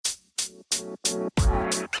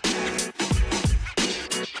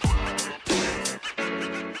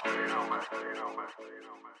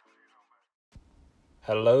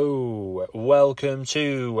Hello, welcome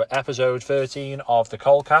to episode 13 of the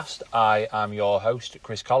Colcast. I am your host,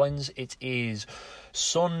 Chris Collins. It is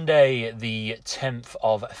Sunday, the 10th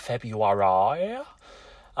of February,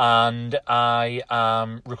 and I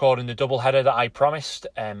am recording the double header that I promised.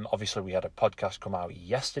 Obviously, we had a podcast come out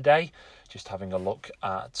yesterday, just having a look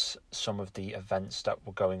at some of the events that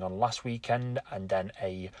were going on last weekend, and then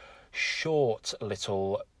a short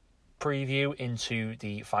little preview into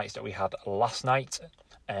the fights that we had last night.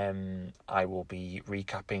 I will be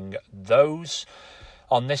recapping those.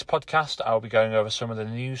 On this podcast, I'll be going over some of the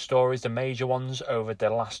news stories, the major ones over the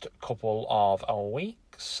last couple of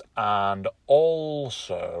weeks, and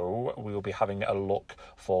also we will be having a look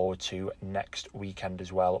forward to next weekend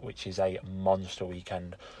as well, which is a monster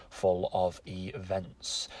weekend full of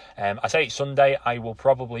events. I say it's Sunday. I will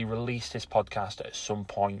probably release this podcast at some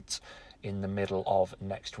point in the middle of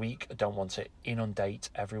next week. I don't want to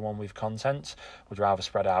inundate everyone with content. Would rather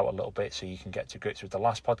spread out a little bit so you can get to grips with the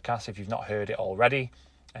last podcast if you've not heard it already.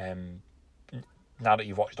 Now that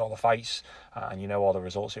you've watched all the fights and you know all the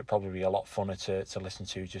results, it'd probably be a lot funner to listen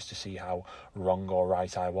to, just to see how wrong or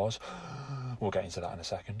right I was. We'll get into that in a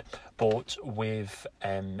second. But with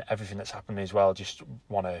everything that's happening as well, just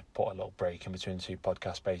want to put a little break in between the two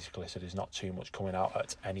podcasts, basically, so there's not too much coming out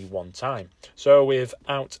at any one time. So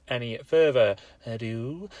without any further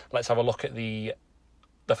ado, let's have a look at the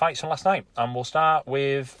fights from last night. And we'll start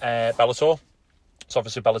with Bellator. So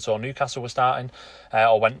obviously Bellator Newcastle was starting,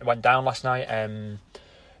 or went down last night.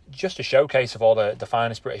 Just a showcase of all the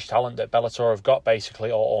finest British talent that Bellator have got, basically,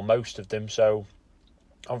 or most of them. So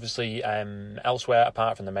obviously elsewhere,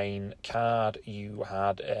 apart from the main card, you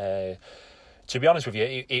had, to be honest with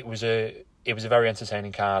you, it was a very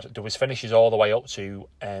entertaining card. There was finishes all the way up to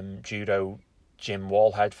judo Jim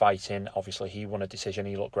Wallhead fighting. Obviously he won a decision.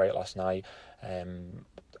 He looked great last night.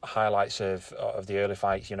 Highlights of the early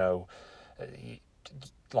fights, you know,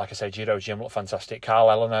 like I say, judo Jim looked fantastic. Carl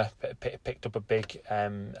Eleanor picked up a big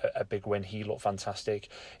win. He looked fantastic.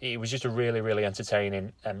 It was just a really, really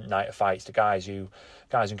entertaining night of fights. The guys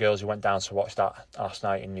and girls who went down to watch that last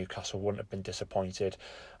night in Newcastle wouldn't have been disappointed.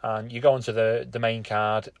 And you go into the main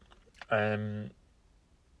card.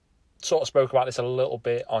 Sort of spoke about this a little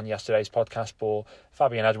bit on yesterday's podcast, but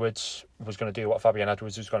Fabian Edwards was going to do what Fabian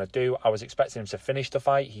Edwards was going to do. I was expecting him to finish the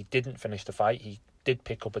fight. He didn't finish the fight. He did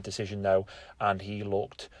pick up a decision though, and he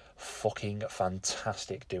looked fucking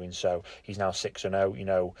fantastic doing so. He's now 6-0, you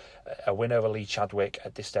know, a win over Lee Chadwick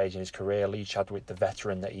at this stage in his career. Lee Chadwick, the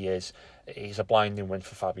veteran that he is a blinding win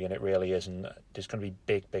for Fabian, it really is, and there's going to be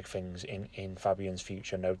big things in Fabian's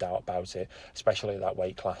future, no doubt about it, especially at that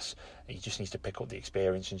weight class. He just needs to pick up the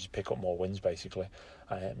experience and just pick up more wins, basically,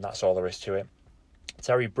 and that's all there is to it.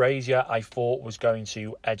 Terry Brazier, I thought, was going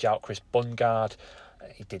to edge out Chris Bungard.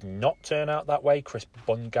 It did not turn out that way. Chris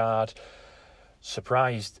Bungard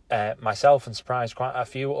surprised myself and surprised quite a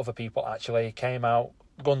few other people, actually. Came out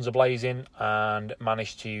guns a-blazing and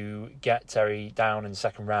managed to get Terry down in the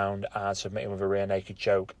second round and submit him with a rear naked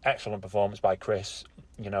choke. Excellent performance by Chris.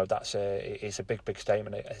 You know, it's a big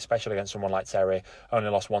statement, especially against someone like Terry. Only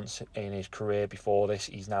lost once in his career before this.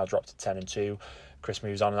 He's now dropped to 10-2. Chris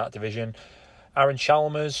moves on in that division. Aaron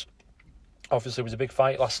Chalmers, obviously, was a big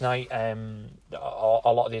fight last night. A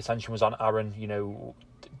lot of the attention was on Aaron, you know,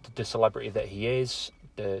 the celebrity that he is,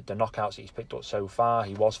 the knockouts that he's picked up so far.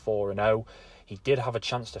 He was 4-0. He did have a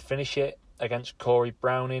chance to finish it against Corey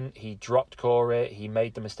Browning. He dropped Corey. He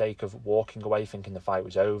made the mistake of walking away thinking the fight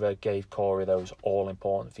was over, gave Corey those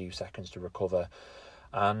all-important few seconds to recover.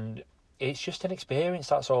 And it's just an experience,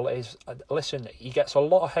 that's all it is. Listen, he gets a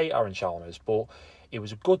lot of hate, Aaron Chalmers, but it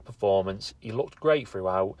was a good performance. He looked great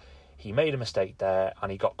throughout. He made a mistake there, and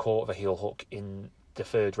he got caught with a heel hook in the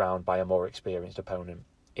third round by a more experienced opponent.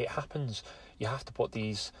 It happens. You have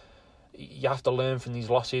to learn from these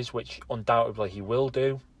losses, which undoubtedly he will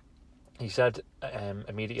do. He said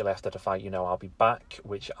immediately after the fight, you know, I'll be back,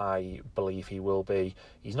 which I believe he will be.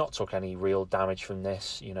 He's not took any real damage from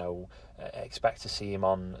this. You know, expect to see him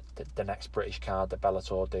on the next British card that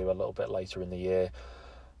Bellator do a little bit later in the year.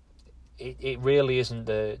 It really isn't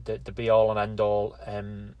the be-all and end-all.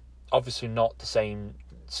 Obviously not the same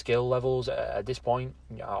skill levels at this point.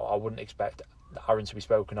 I wouldn't expect Aaron to be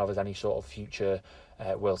spoken of as any sort of future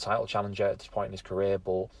world title challenger at this point in his career,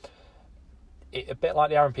 but a bit like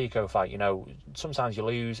the Aaron Pico fight, you know, sometimes you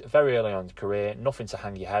lose very early on in your career, nothing to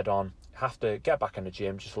hang your head on, have to get back in the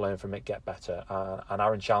gym, just learn from it, get better, and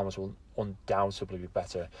Aaron Chalmers will undoubtedly be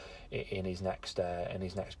better in his next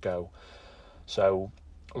go. So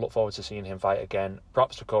Look forward to seeing him fight again.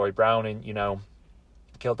 Props to Corey Browning,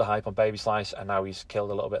 killed the hype on Baby Slice, and now he's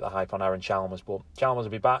killed a little bit of the hype on Aaron Chalmers. But Chalmers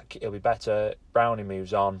will be back. He'll be better. Browning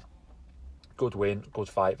moves on. Good win, good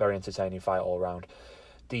fight, very entertaining fight all round.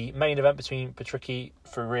 The main event between Patricky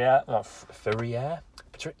Freire,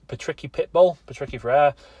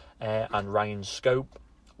 and Ryan Scope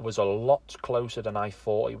was a lot closer than I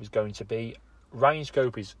thought it was going to be. Ryan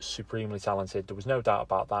Scope is supremely talented. There was no doubt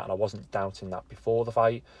about that, and I wasn't doubting that before the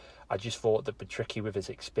fight. I just thought that Patricky, with his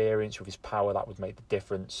experience, with his power, that would make the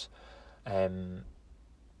difference. I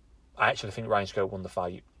actually think Ryan Scope won the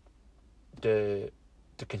fight. The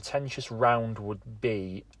contentious round would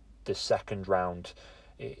be the second round.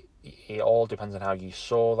 It all depends on how you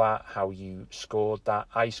saw that, how you scored that.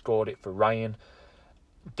 I scored it for Ryan.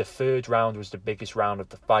 The third round was the biggest round of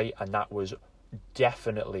the fight, and that was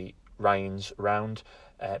definitely Ryan's round.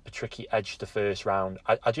 Patricky edged the first round.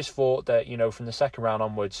 I just thought that, from the second round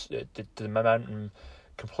onwards, the momentum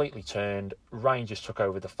completely turned. Ryan just took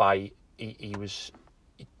over the fight. He was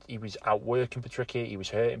outworking Patricky. He was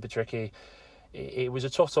hurting Patricky. It was a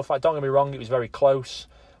tough fight. Don't get me wrong, it was very close,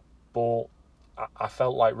 but I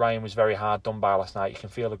felt like Ryan was very hard done by last night. You can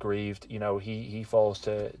feel aggrieved. He falls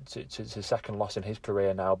to second loss in his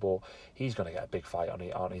career now, but he's going to get a big fight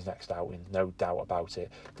on his next outing, no doubt about it.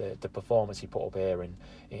 The performance he put up here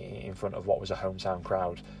in front of what was a hometown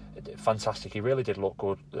crowd, fantastic. He really did look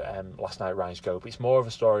good last night, Ryan Scope. It's more of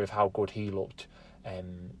a story of how good he looked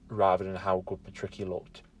rather than how good Patricky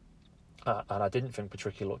looked. And I didn't think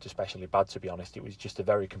Patricky looked especially bad, to be honest. It was just a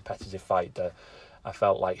very competitive fight that I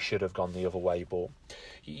felt like should have gone the other way. But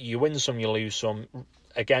you win some, you lose some.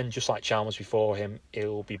 Again, just like Chalmers before him,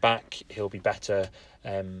 he'll be back, he'll be better.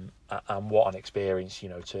 And what an experience,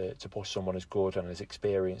 to push someone as good and as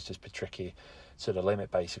experienced as Patricky to the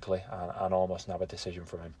limit, basically, and almost have a decision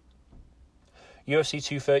from him. UFC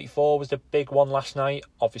 234 was the big one last night.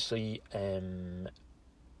 Obviously,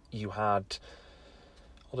 you had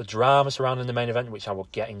all the drama surrounding the main event, which I will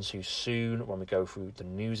get into soon when we go through the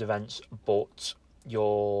news events. But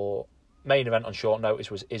your main event on short notice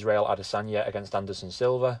was Israel Adesanya against Anderson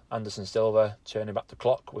Silva. Anderson Silva turning back the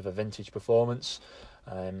clock with a vintage performance.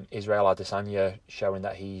 Israel Adesanya showing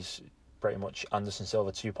that he's pretty much Anderson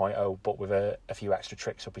Silva 2.0, but with a few extra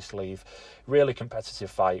tricks up his sleeve. Really competitive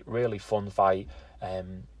fight, really fun fight.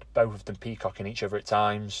 Both of them peacocking each other at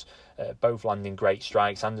times, both landing great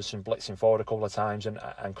strikes. Anderson blitzing forward a couple of times and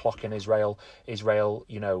clocking Israel. Israel,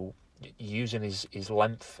 using his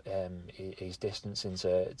length, his distance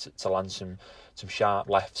to land some sharp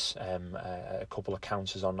lefts, a couple of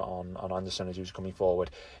counters on Anderson as he was coming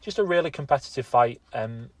forward. Just a really competitive fight.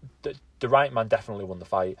 The right man definitely won the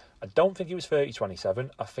fight. I don't think it was 30-27.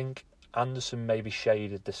 I think Anderson maybe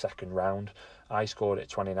shaded the second round. I scored it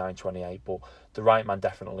 29-28, but the right man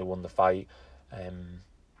definitely won the fight.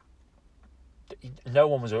 No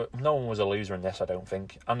one was a loser in this, I don't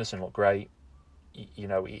think. Anderson looked great.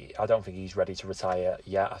 I don't think he's ready to retire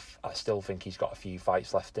yet. I still think he's got a few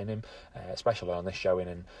fights left in him, especially on this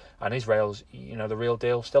showing. And Israel's, the real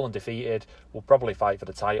deal, still undefeated. Will probably fight for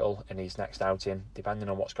the title in his next outing, depending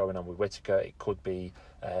on what's going on with Whittaker. It could be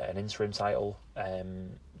an interim title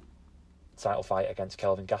fight against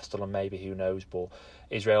Kelvin Gastelum, maybe, who knows. But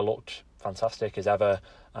Israel looked fantastic as ever,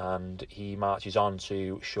 and he marches on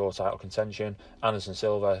to sure title contention. Anderson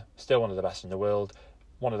Silva, still one of the best in the world,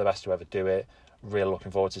 one of the best to ever do it. Really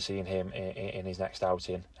looking forward to seeing him in his next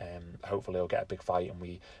outing. Hopefully he'll get a big fight, and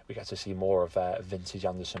we get to see more of vintage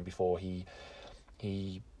Anderson before he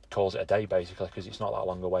calls it a day, basically, because it's not that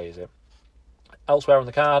long away, is it? Elsewhere on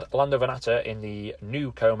the card, Lando Venata in the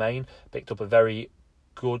new co-main picked up a very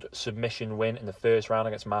good submission win in the first round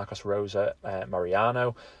against Marcos Rosa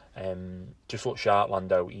Mariano. Just looked sharp,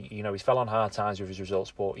 Lando. He's fell on hard times with his results,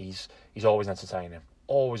 but he's always entertaining.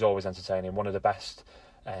 Always entertaining. One of the best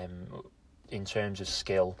in terms of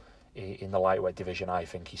skill in the lightweight division, I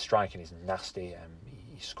think. His striking is nasty.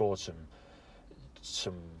 He scored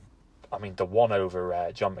some. I mean, the one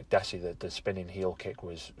over John McDessie, the spinning heel kick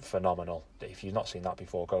was phenomenal. If you've not seen that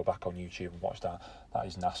before, go back on YouTube and watch that. That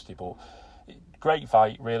is nasty, but great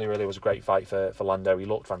fight. Really was a great fight for Lando. He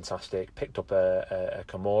looked fantastic. Picked up a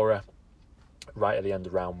Kimura right at the end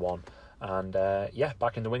of round one. And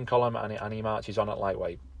back in the win column, and he marches on at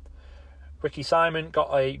lightweight. Ricky Simon got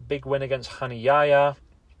a big win against Hani Yahya.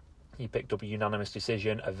 He picked up a unanimous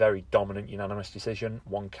decision, a very dominant unanimous decision.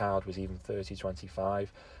 One card was even 30-25.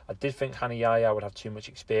 I did think Hani Yahya would have too much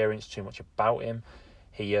experience, too much about him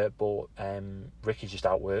here, but Ricky just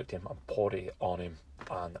outworked him and poured it on him,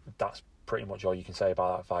 and that's pretty much all you can say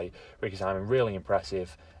about that fight. Ricky Simon, really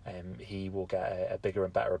impressive. He will get a bigger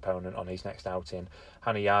and better opponent on his next outing.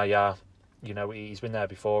 Hani Yahya, you know, he's been there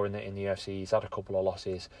before in the UFC. He's had a couple of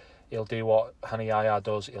losses. He'll do what Hani Yahya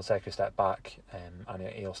does. He'll take a step back, and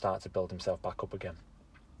he'll start to build himself back up again.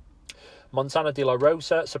 Montana De La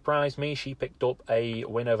Rosa surprised me. She picked up a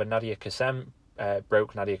win over Nadia Kassem,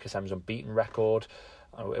 broke Nadia Kassem's unbeaten record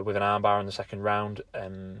with an armbar in the second round.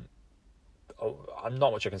 I'm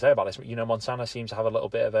not much I can say about this. You know, Montana seems to have a little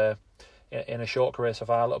bit of in a short career so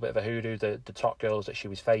far, a little bit of a hoodoo. The top girls that she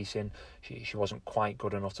was facing, she wasn't quite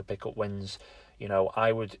good enough to pick up wins. You know,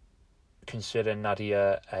 I would consider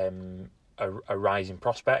Nadia a rising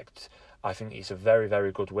prospect. I think it's a very,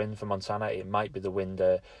 very good win for Montana. It might be the win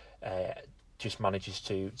that just manages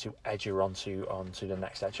to edge her onto the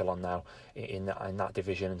next echelon now in that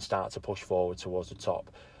division and start to push forward towards the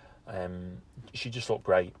top. She just looked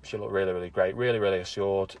great. She looked really, really great. Really, really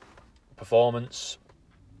assured performance.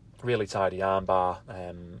 Really tidy armbar.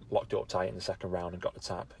 Locked it up tight in the second round and got the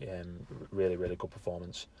tap. Really, really good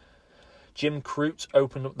performance. Jim Crute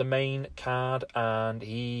opened up the main card and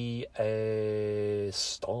he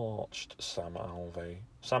starched Sam Alvey.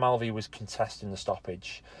 Sam Alvey was contesting the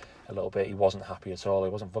stoppage a little bit. He wasn't happy at all. He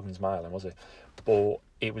wasn't fucking smiling, was he? But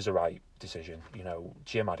it was the right decision. You know,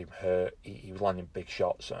 Jim had him hurt. He was landing big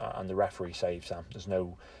shots and the referee saved Sam. There's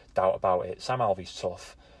no doubt about it. Sam Alvey's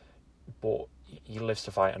tough, but he lives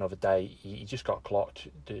to fight another day. He just got clocked.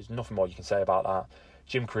 There's nothing more you can say about that.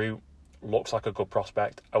 Jim Crute looks like a good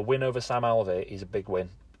prospect. A win over Sam Alvey is a big win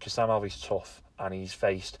because Sam Alvey's tough and he's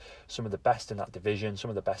faced some of the best in that division, some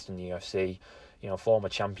of the best in the UFC, you know, former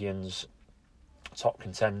champions, top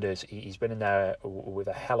contenders. He's been in there with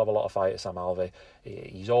a hell of a lot of fighters, Sam Alvey.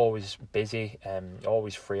 He's always busy,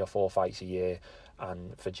 always 3 or 4 fights a year,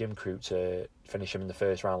 and for Jim Crute to finish him in the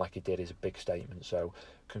first round like he did is a big statement, so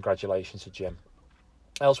congratulations to Jim.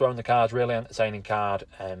 Elsewhere on the card, really entertaining card.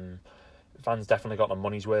 Fans definitely got their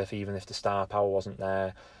money's worth, even if the star power wasn't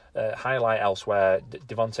there. Highlight elsewhere,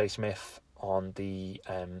 Devontae Smith on the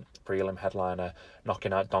prelim headliner,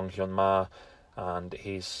 knocking out Dong Hyun Ma, and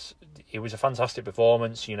it was a fantastic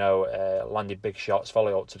performance. You know, landed big shots,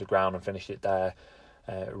 followed up to the ground and finished it there.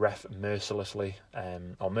 Ref mercifully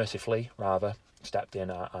stepped in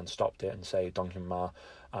and stopped it and saved Dong Hyun Ma.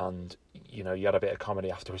 And you know, you had a bit of comedy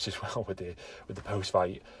afterwards as well with the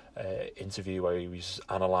post-fight interview where he was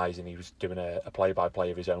analysing. He was doing a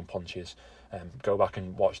play-by-play of his own punches. Go back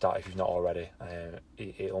and watch that if you've not already.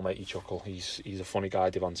 It'll make you chuckle. He's a funny guy,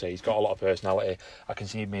 Devontae. He's got a lot of personality. I can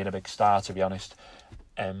see him being a big star, to be honest.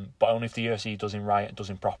 But only if the UFC does him right, does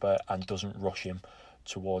him proper, and doesn't rush him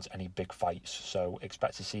towards any big fights. So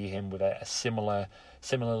expect to see him with a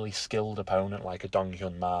similarly skilled opponent like a Dong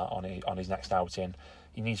Hyun Ma on his next outing.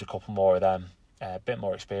 He needs a couple more of them, a bit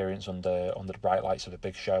more experience under the bright lights of a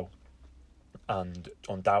big show, and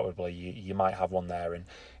undoubtedly you might have one there in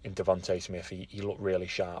Devontae Smith. He looked really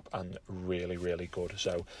sharp and really, really good.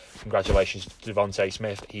 So congratulations to Devontae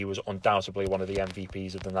Smith. He was undoubtedly one of the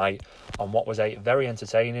MVPs of the night on what was a very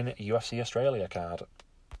entertaining UFC Australia card.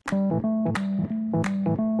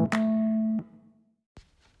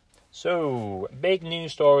 So, big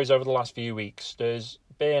news stories over the last few weeks. There's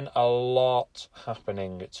been a lot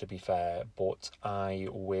happening, to be fair, but I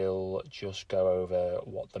will just go over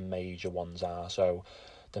what the major ones are. So,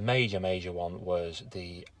 the major one was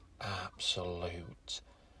the absolute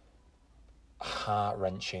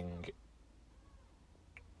heart-wrenching,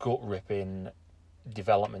 gut-ripping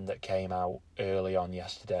development that came out early on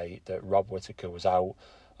yesterday, that Rob Whittaker was out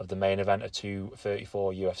of the main event of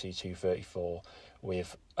UFC 234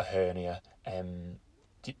 with a hernia.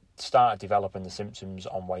 Started developing the symptoms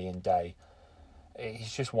on weigh-in day.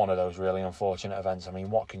 It's just one of those really unfortunate events. I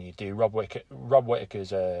mean, what can you do? Rob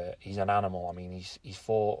Whittaker's he's an animal. I mean, he's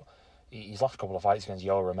fought his last couple of fights against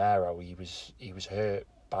Yoel Romero. He was hurt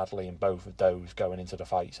badly in both of those going into the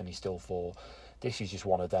fights, and he still fought. This is just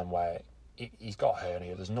one of them where he's got a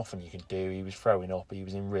hernia. There's nothing you can do. He was throwing up. He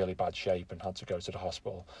was in really bad shape and had to go to the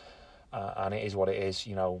hospital. And it is what it is.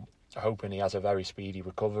 You know, hoping he has a very speedy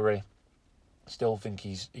recovery. Still think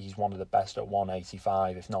he's one of the best at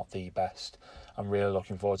 185, if not the best. I'm really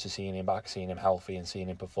looking forward to seeing him back, seeing him healthy and seeing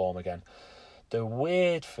him perform again. The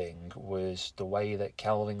weird thing was the way that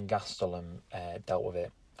Kelvin Gastelum dealt with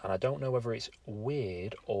it. And I don't know whether it's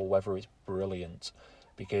weird or whether it's brilliant,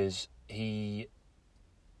 because he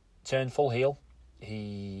turned full heel.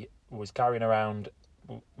 He was carrying around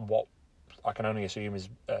what I can only assume is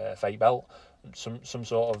a fake belt, some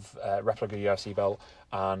sort of replica UFC belt,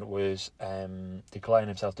 and was declaring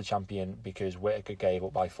himself the champion because Whittaker gave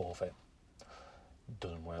up by forfeit.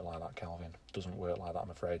 Doesn't work like that, Kelvin. Doesn't work like that, I'm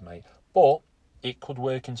afraid, mate. But it could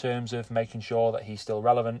work in terms of making sure that he's still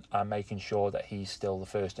relevant and making sure that he's still the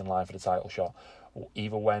first in line for the title shot,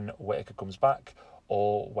 either when Whittaker comes back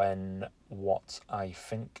or when what I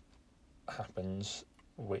think happens,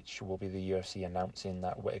 which will be the UFC announcing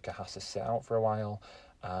that Whittaker has to sit out for a while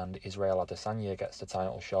and Israel Adesanya gets the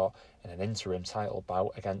title shot in an interim title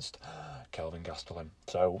bout against Kelvin Gastelum.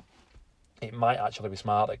 So it might actually be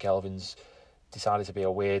smart that Kelvin's decided to be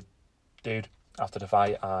a weird dude after the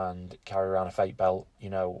fight and carry around a fake belt.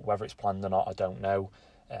 You know, whether it's planned or not, I don't know.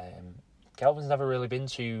 Kelvin's never really been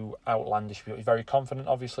too outlandish. He's very confident,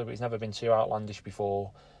 obviously, but he's never been too outlandish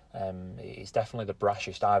before. He's definitely the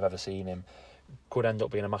brashest I've ever seen him. Could end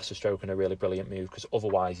up being a masterstroke and a really brilliant move, because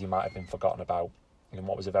otherwise he might have been forgotten about in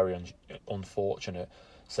what was a very unfortunate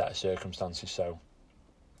set of circumstances. So,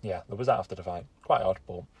 yeah, there was that after the fight. Quite odd,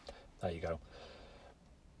 but there you go.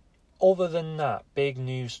 Other than that, big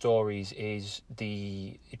news stories is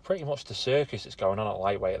pretty much the circus that's going on at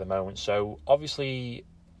lightweight at the moment. So, obviously,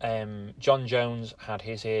 John Jones had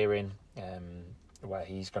his hearing where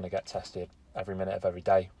he's going to get tested every minute of every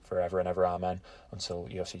day, forever and ever, amen, until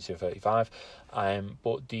UFC 235.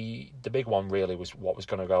 But the big one really was what was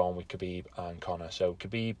going to go on with Khabib and Conor. So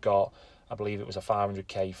Khabib got, I believe it was a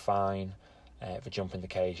 $500k fine for jumping the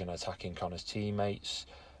cage and attacking Conor's teammates.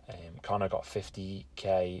 Conor got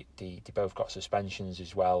 50k. They both got suspensions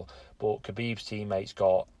as well. But Khabib's teammates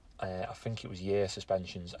got, I think it was year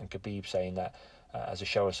suspensions, and Khabib saying that as a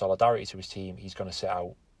show of solidarity to his team, he's going to sit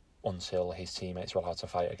out until his teammates are allowed to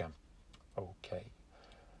fight again. Okay.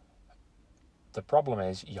 The problem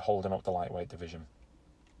is you're holding up the lightweight division.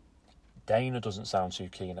 Dana doesn't sound too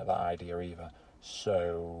keen at that idea either.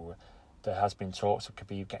 So there has been talks of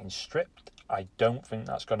Khabib getting stripped. I don't think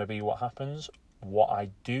that's going to be what happens. What I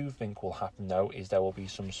do think will happen, though, is there will be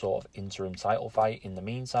some sort of interim title fight in the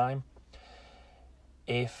meantime.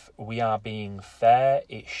 If we are being fair,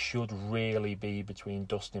 it should really be between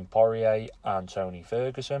Dustin Poirier and Tony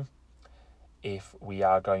Ferguson. If we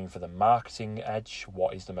are going for the marketing edge,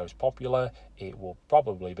 what is the most popular? It will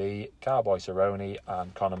probably be Cowboy Cerrone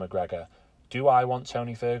and Conor McGregor. Do I want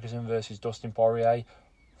Tony Ferguson versus Dustin Poirier?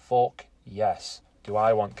 Fuck yes. Do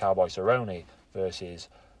I want Cowboy Cerrone versus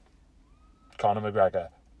Conor McGregor?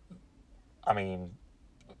 I mean,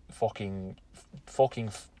 fucking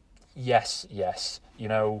yes. You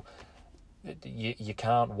know, you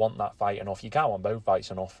can't want that fight enough. You can't want both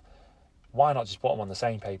fights enough. Why not just put them on the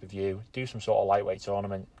same pay-per-view, do some sort of lightweight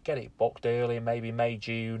tournament, get it booked early, maybe May,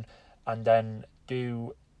 June, and then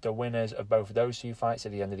do the winners of both of those two fights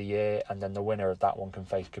at the end of the year, and then the winner of that one can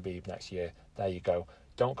face Khabib next year. There you go.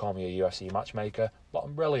 Don't call me a UFC matchmaker, but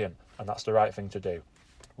I'm brilliant, and that's the right thing to do.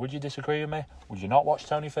 Would you disagree with me? Would you not watch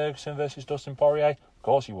Tony Ferguson versus Dustin Poirier? Of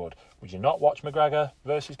course you would. Would you not watch McGregor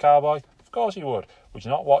versus Cowboy? Of course you would. Would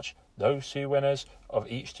you not watch those two winners of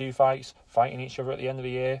each two fights fighting each other at the end of the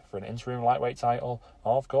year for an interim lightweight title?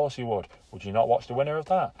 Of course you would. Would you not watch the winner of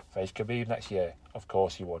that face Khabib next year? Of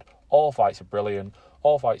course you would. All fights are brilliant.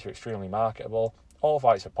 All fights are extremely marketable. All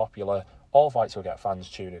fights are popular. All fights will get fans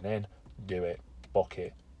tuning in. Do it. Book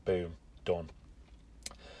it. Boom. Done.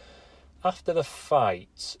 After the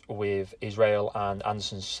fight with Israel and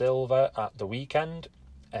Anderson Silva at the weekend,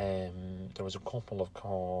 there was a couple of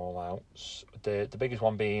call-outs. The biggest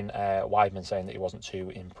one being Weidman saying that he wasn't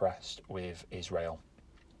too impressed with Israel.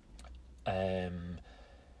 To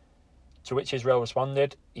which Israel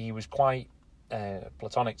responded, he was quite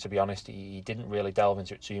platonic, to be honest. He didn't really delve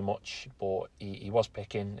into it too much, but he was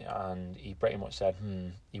picking, and he pretty much said,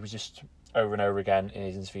 he was just over and over again in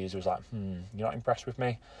his interviews, he was like, you're not impressed with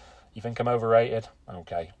me? You think I'm overrated?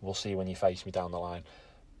 Okay, we'll see when you face me down the line.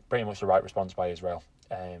 Pretty much the right response by Israel.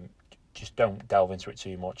 Just don't delve into it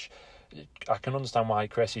too much. I can understand why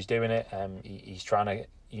Chris is doing it. He's trying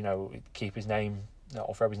to, keep his name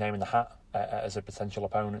or throw his name in the hat as a potential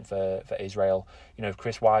opponent for Israel. If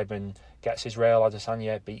Chris Weidman gets Israel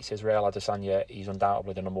Adesanya, beats Israel Adesanya, he's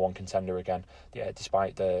undoubtedly the number one contender again. Yeah,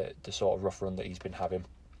 despite the sort of rough run that he's been having.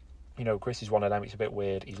 Chris is one of them. It's a bit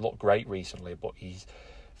weird. He's looked great recently, but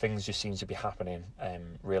things just seem to be happening.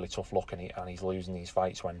 Really tough luck, and he's losing these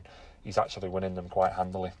fights when he's actually winning them quite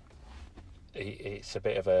handily. It's a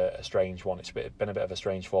bit of a strange one. It's been a bit of a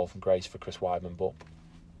strange fall from grace for Chris Weidman, but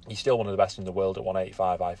he's still one of the best in the world at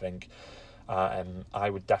 185, I think. I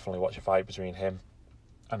would definitely watch a fight between him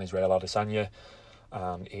and Israel Adesanya.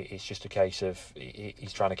 It's just a case of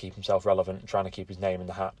he's trying to keep himself relevant and trying to keep his name in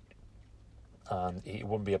the hat. And it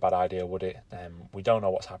wouldn't be a bad idea, would it? We don't know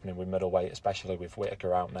what's happening with middleweight, especially with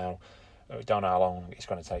Whittaker out now. We don't know how long it's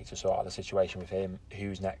going to take to sort out the situation with him,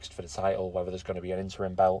 who's next for the title, whether there's going to be an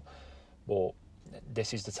interim belt. But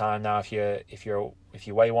this is the time now. If you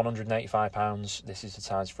weigh 185 pounds, this is the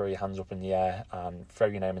time to throw your hands up in the air and throw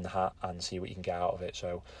your name in the hat and see what you can get out of it.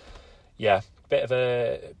 So, yeah, bit of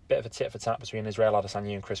a tit for tat between Israel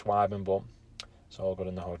Adesanya and Chris Weidman, but it's all good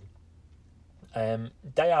in the hood.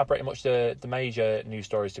 They are pretty much the major news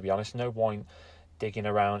stories, to be honest. No point digging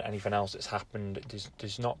around anything else that's happened.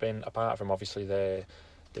 There's not been, apart from obviously the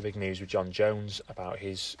big news with John Jones about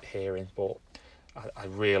his hearing, but I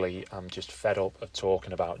really am just fed up of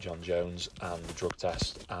talking about John Jones and the drug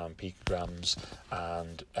test and picograms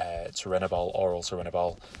and oral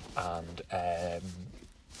Turinabol, and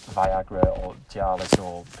Viagra or Cialis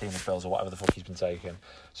or peanut pills or whatever the fuck he's been taking.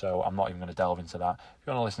 So I'm not even going to delve into that. If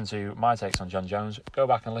you want to listen to my takes on John Jones, go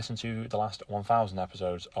back and listen to the last 1,000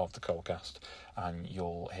 episodes of the Coldcast, and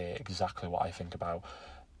you'll hear exactly what I think about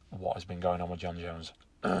what has been going on with John Jones.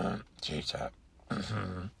 Cheater.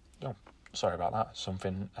 Oh, sorry about that. Some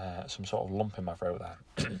sort of lump in my throat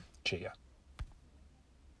there. Cheater.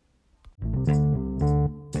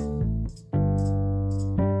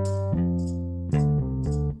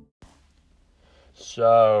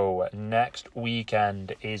 So, next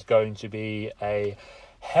weekend is going to be a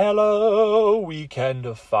hello weekend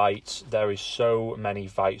of fights. There is so many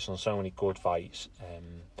fights and so many good fights.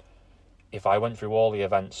 If I went through all the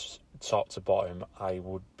events top to bottom, I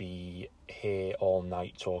would be here all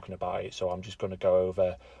night talking about it. So I'm just going to go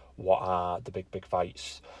over what are the big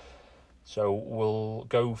fights. So we'll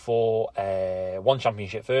go for one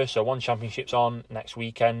championship first. So one championship's on next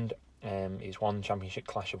weekend. Is one championship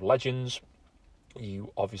Clash of Legends.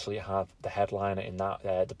 You obviously have the headliner in that,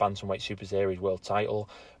 the Bantamweight Super Series world title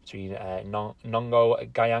between Nong-O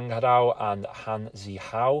Gayanghadao and Han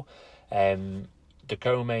Zihao. The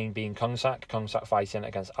co-main being Kongsak fighting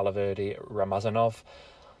against Alaverdi Ramazanov.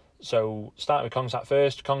 So starting with Kongsak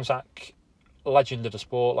first. Kongsak, legend of the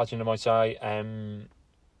sport, legend of Muay Thai.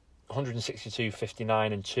 162,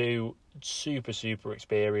 59 and 2. Super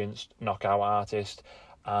experienced knockout artist.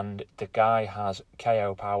 And the guy has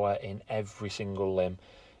KO power in every single limb.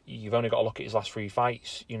 You've only got to look at his last 3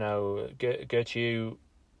 fights. You know, Gertu,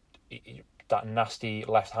 that nasty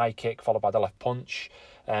left high kick followed by the left punch.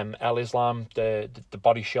 El Islam, the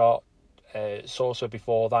body shot. Sosa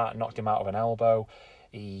before that knocked him out of an elbow.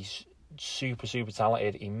 He's super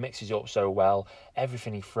talented. He mixes it up so well.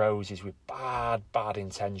 Everything he throws is with bad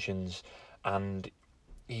intentions, and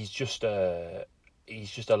he's just a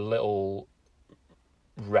little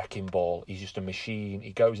wrecking ball. He's just a machine.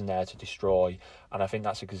 He goes in there to destroy, and I think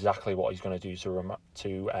that's exactly what he's going to do to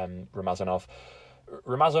Ramazanov.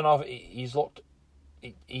 Ramazanov,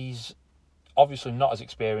 he's obviously not as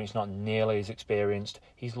experienced, not nearly as experienced.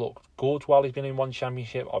 He's looked good while he's been in one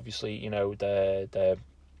championship. Obviously, you know, the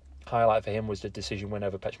highlight for him was the decision win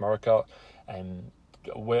over Pechmorikot.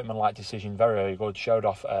 A workman-like decision, very good. Showed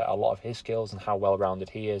off a lot of his skills and how well-rounded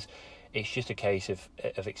he is. It's just a case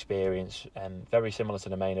of experience, very similar to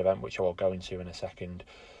the main event, which I will go into in a second.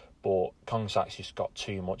 But Kongsak's just got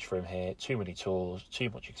too much for him here. Too many tools, too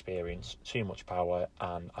much experience, too much power,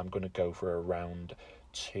 and I'm going to go for a round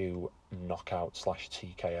 2 knockout /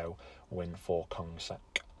 TKO win for Kongsak.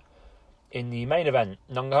 In the main event,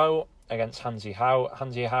 Nong-O against Han Zihao.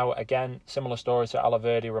 Han Zihao, again, similar story to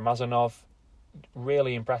Alaverdi Ramazanov.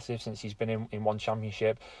 Really impressive since he's been in one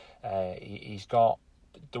championship. He's got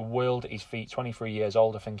the world at his feet, 23 years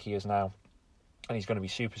old, I think he is now. And he's going to be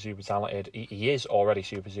super talented. He is already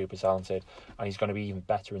super talented, and he's going to be even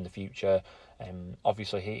better in the future.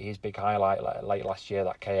 Obviously, his big highlight late last year,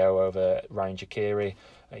 that KO over Ryan Jakiri,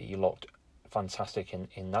 he looked fantastic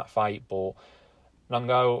in that fight. But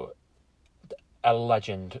Nong-O, a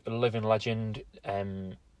legend, a living legend.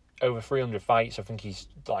 Over 300 fights, I think he's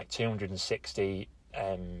like 260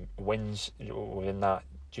 wins within that.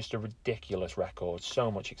 Just a ridiculous record, so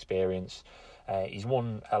much experience. He's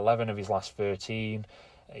won 11 of his last 13.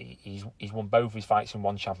 He's won both his fights in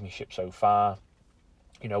one championship so far.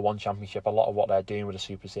 You know, one championship, a lot of what they're doing with the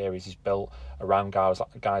Super Series is built around guys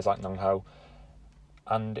like Nong-O.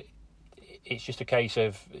 And it's just a case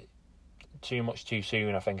of too much too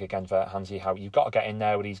soon, I think, again, for Han Zihao. You've got to get in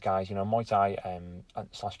there with these guys. You know, Muay Thai /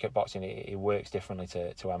 kickboxing, it works differently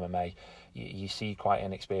to MMA. You see quite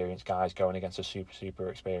inexperienced guys going against a super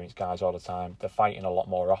experienced guys all the time. They're fighting a lot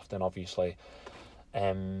more often, obviously.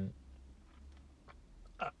 And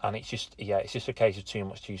it's just a case of too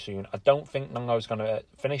much too soon. I don't think Nong-O's going to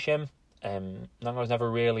finish him. Nong-O's never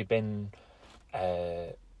really been...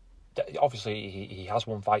 obviously, he has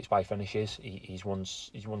won fights by finishes. He's won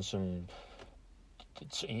some...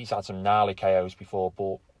 He's had some gnarly KOs before,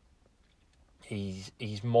 but he's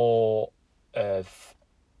more of...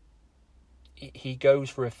 he goes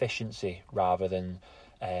for efficiency rather than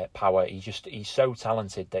power. He's so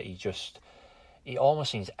talented that he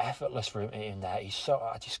almost seems effortless for him in there.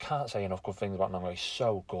 I just can't say enough good things about Nong-O. He's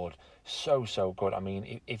so good, so good. I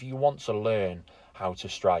mean, if you want to learn how to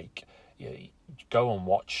strike, go and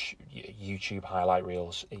watch YouTube highlight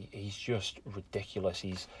reels. He's just ridiculous.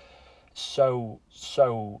 He's so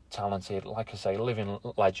talented. Like I say, living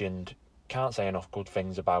legend. Can't say enough good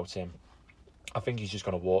things about him. I think he's just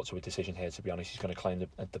going to walk to a decision here, to be honest. He's going to claim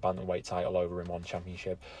the bantamweight title over him on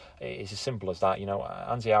Championship. It's as simple as that.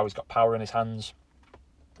 Andy Howie's got power in his hands.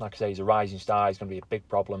 Like I say, he's a rising star. He's going to be a big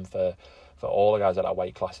problem for all the guys at that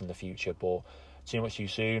weight class in the future. But too much too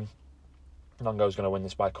soon. Nong-O's going to win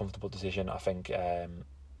this by a comfortable decision. I think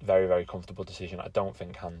very, very comfortable decision. I don't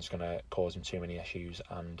think Han's going to cause him too many issues.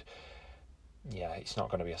 And yeah, it's not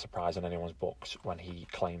going to be a surprise on anyone's books when he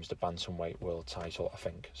claims the bantamweight world title, I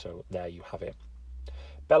think. So there you have it.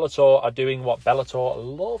 Bellator are doing what Bellator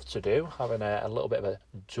love to do, having a little bit of a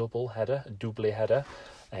double header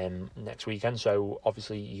next weekend. So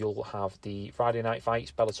obviously you'll have the Friday night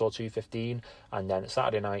fights, Bellator 215, and then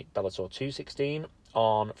Saturday night, Bellator 216.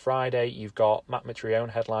 On Friday, you've got Matt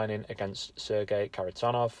Mitrione headlining against Sergey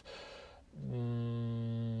Kharitonov.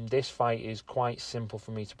 This fight is quite simple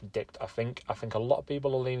for me to predict. I think a lot of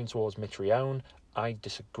people are leaning towards Mitrione. I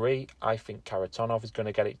disagree. I think Kharitonov is going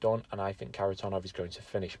to get it done, and I think Kharitonov is going to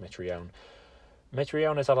finish Mitrione.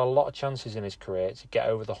 Mitrione has had a lot of chances in his career to get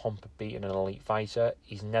over the hump of beating an elite fighter.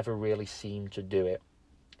 He's never really seemed to do it.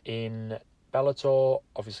 In Bellator,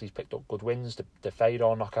 obviously he's picked up good wins. The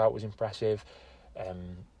Fedor knockout was impressive.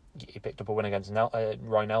 He picked up a win against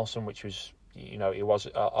Roy Nelson, which was, it was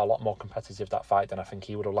a lot more competitive, that fight, than I think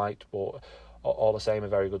he would have liked, but all the same, a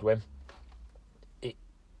very good win.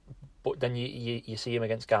 But then you see him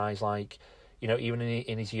against guys like, even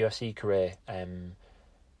in his UFC career,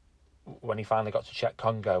 when he finally got to check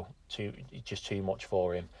Congo, just too much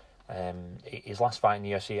for him. His last fight in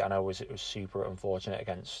the UFC, I know, it was super unfortunate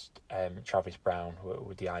against Travis Brown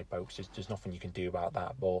with the eye pokes. There's nothing you can do about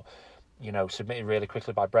that, but submitted really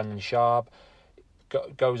quickly by Brendan Sharp.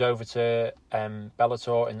 Goes over to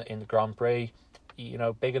Bellator in the Grand Prix.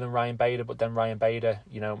 Bigger than Ryan Bader, but then Ryan Bader,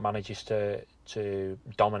 manages to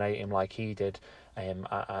dominate him like he did, and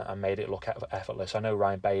made it look effortless. I know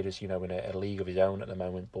Ryan Bader's, in a league of his own at the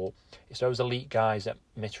moment, but it's those elite guys that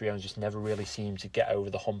Mitrione just never really seems to get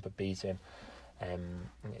over the hump of beating.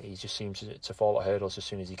 He just seems to fall at hurdles as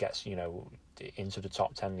soon as he gets, into the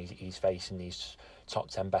top 10. He's facing these top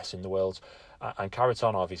 10 best in the world, and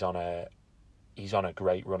Kharitonov he's on a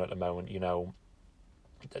great run at the moment.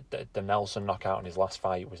 The Nelson knockout in his last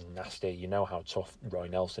fight was nasty. You know how tough Roy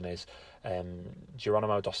Nelson is.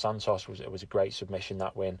 Geronimo dos Santos was a great submission,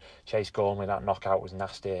 that win. Chase Gormley, that knockout was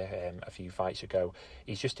nasty a few fights ago.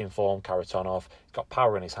 He's just informed Kharitonov. He's got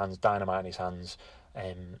power in his hands, dynamite in his hands.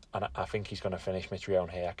 And I think he's going to finish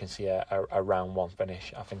Mitrione here. I can see a round one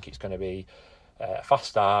finish. I think it's going to be a fast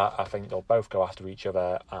start. I think they'll both go after each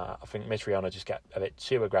other. I think Mitrione will just get a bit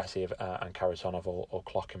too aggressive, and Kharitonov will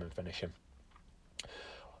clock him and finish him.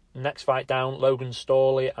 Next fight down, Logan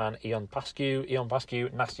Storley and Ion Pascu. Ion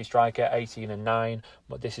Pascu, nasty striker, 18-9,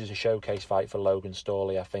 but this is a showcase fight for Logan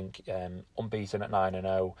Storley. I think unbeaten at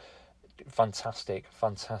 9-0, fantastic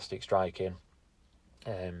striking.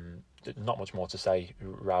 Not much more to say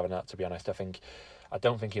rather than that, to be honest. I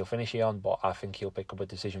don't think he'll finish Ion, but I think he'll pick up a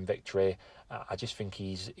decision victory. I just think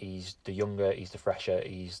he's the younger, he's the fresher,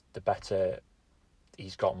 he's the better.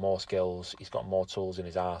 He's got more skills. He's got more tools in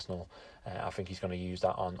his arsenal. I think he's going to use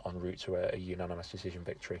that en route to a unanimous decision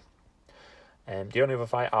victory. The only other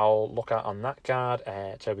fight I'll look at on that card,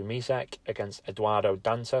 Toby Misek against Eduardo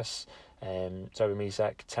Dantas. Toby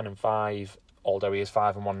Misek 10-5, although he is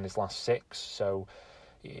 5-1 in his last 6. So,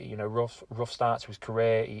 rough start to his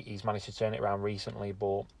career. He's managed to turn it around recently,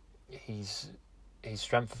 but his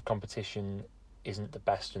strength of competition isn't the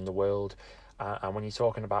best in the world. And when you're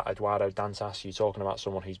talking about Eduardo Dantas, you're talking about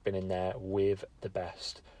someone who's been in there with the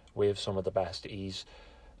best, with some of the best. He's,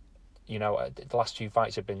 the last 2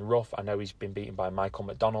 fights have been rough. I know he's been beaten by Michael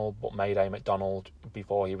McDonald, but Mayday McDonald,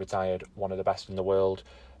 before he retired, one of the best in the world.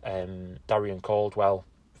 Darian Caldwell,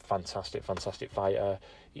 fantastic fighter.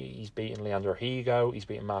 He's beaten Leandro Higo. He's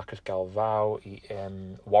beaten Marcus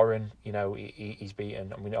Galvao. Warren, he's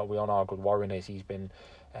beaten. And we all know how good Warren is. He's been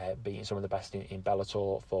beating some of the best in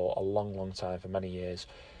Bellator for a long time, for many years.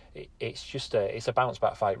 It's just a bounce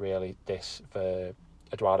back fight, really. This for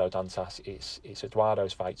Eduardo Dantas. It's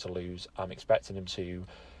Eduardo's fight to lose. I'm expecting him to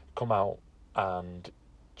come out and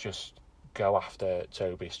just go after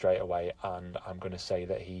Toby straight away, and I'm going to say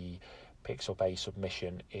that he picks up a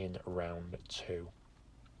submission in round 2.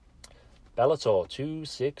 Bellator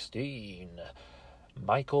 216.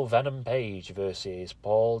 Michael Venom Page versus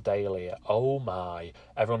Paul Daley. Oh my.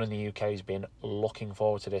 Everyone in the UK has been looking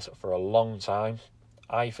forward to this for a long time.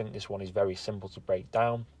 I think this one is very simple to break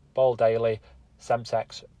down. Paul Daley,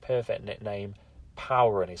 Semtex, perfect nickname,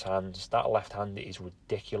 power in his hands. That left hand is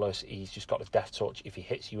ridiculous. He's just got a death touch. If he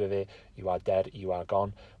hits you with it, you are dead, you are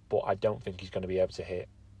gone. But I don't think he's going to be able to hit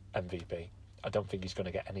MVP. I don't think he's going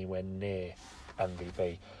to get anywhere near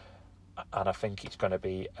MVP. And I think it's going to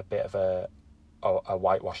be a bit of a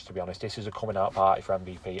whitewash, to be honest. This is a coming out party for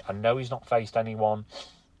MVP. I know he's not faced anyone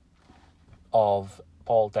of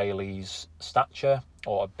Paul Daley's stature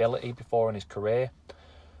or ability before in his career,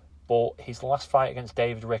 but his last fight against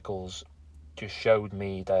David Rickles just showed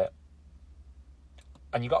me that.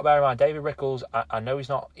 And you've got to bear in mind, David Rickles, I know he's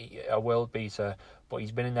not a world beater, but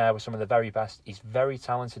he's been in there with some of the very best. He's very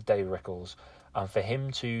talented, David Rickles, and for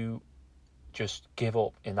him to just give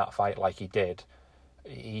up in that fight like he did,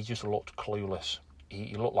 he just looked clueless.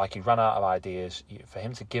 He looked like he ran out of ideas. For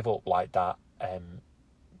him to give up like that,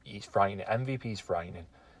 he's frightening. MVP's frightening.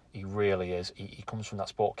 He really is. He comes from that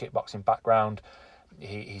sport kickboxing background.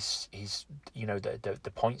 He's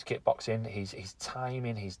the points kickboxing. His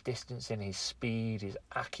timing, his distancing, his speed, his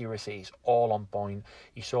accuracy is all on point.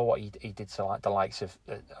 You saw what he did to like the likes of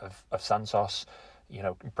Santos.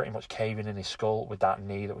 Pretty much caving in his skull with that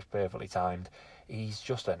knee that was perfectly timed. He's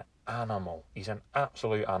just an animal. He's an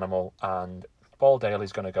absolute animal, and Paul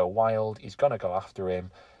Daley's going to go wild. He's going to go after him.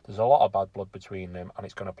 There's a lot of bad blood between them, and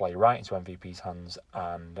it's going to play right into MVP's hands,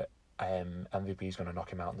 and MVP's going to knock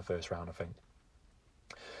him out in the first round, I think.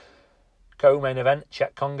 Co-main event,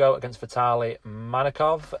 Czech Congo against Vitaly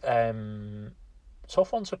Manikov.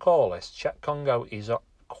 Tough one to call this. Czech Congo is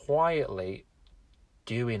quietly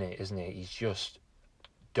doing it, isn't he? He's just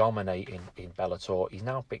dominating in Bellator. He's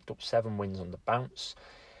now picked up 7 wins on the bounce.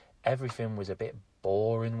 Everything was a bit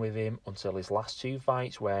boring with him until his last 2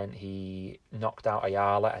 fights when he knocked out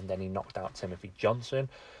Ayala and then he knocked out Timothy Johnson.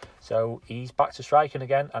 So he's back to striking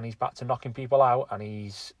again, and he's back to knocking people out, and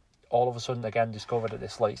he's all of a sudden again discovered at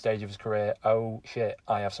this late stage of his career, oh shit,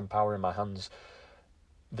 I have some power in my hands.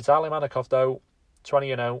 Vitaly Manikov though,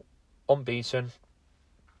 20-0, unbeaten.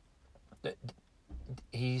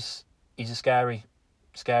 He's a scary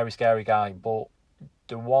guy, but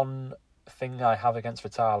the one thing I have against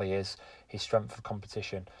Vitaly is his strength of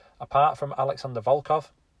competition. Apart from Alexander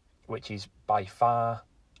Volkov, which is by far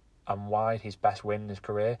and wide his best win in his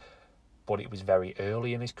career, but it was very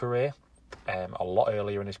early in his career, a lot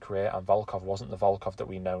earlier in his career, and Volkov wasn't the Volkov that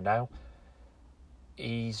we know now.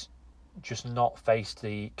 He's just not faced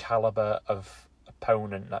the calibre of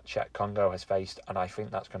opponent that Czech Congo has faced, and I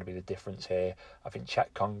think that's going to be the difference here. I think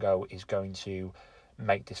Czech Congo is going to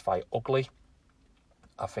make this fight ugly.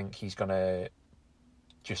 I think he's going to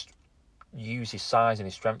just use his size and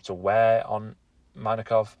his strength to wear on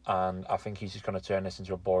Manikov, and I think he's just going to turn this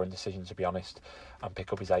into a boring decision, to be honest, and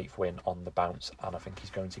pick up his 8th win on the bounce, and I think he's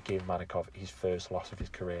going to give Manikov his first loss of his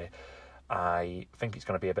career. I think it's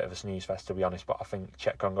going to be a bit of a snooze fest, to be honest, but I think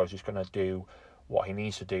Czech Congo is just going to do what he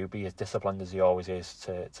needs to do, be as disciplined as he always is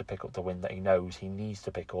to pick up the win that he knows he needs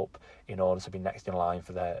to pick up in order to be next in line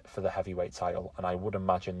for the heavyweight title. And I would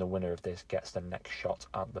imagine the winner of this gets the next shot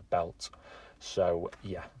at the belt. So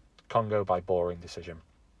yeah, Congo by boring decision.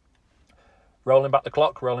 Rolling back the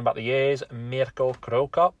clock, rolling back the years, Mirko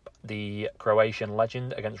Krokop, the Croatian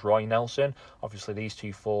legend, against Roy Nelson. Obviously these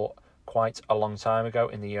two fought quite a long time ago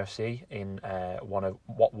in the UFC in one of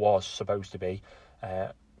what was supposed to be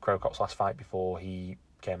Krokop's last fight before he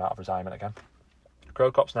came out of retirement again.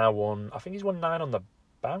 Krokop's now won, I think he's won 9 on the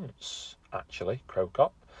bounce, actually, Krokop.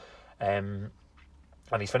 And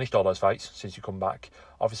he's finished all those fights since he come back.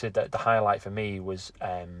 Obviously, the highlight for me was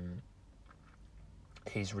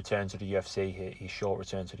his return to the UFC, his short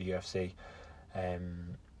return to the UFC,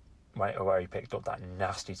 where he picked up that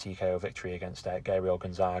nasty TKO victory against Gabriel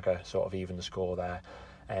Gonzaga, sort of even the score there.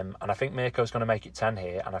 And I think Mirko's going to make it 10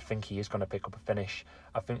 here, and I think he is going to pick up a finish.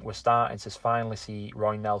 I think we're starting to finally see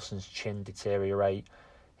Roy Nelson's chin deteriorate.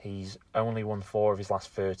 He's only won 4 of his last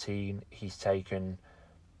 13. He's taken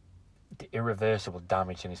the irreversible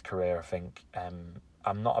damage in his career, I think.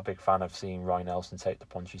 I'm not a big fan of seeing Roy Nelson take the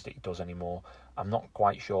punches that he does anymore. I'm not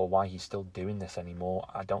quite sure why he's still doing this anymore.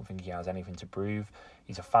 I don't think he has anything to prove.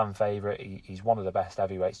 He's a fan favourite. He's one of the best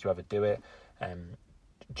heavyweights to ever do it.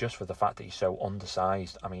 Just for the fact that he's so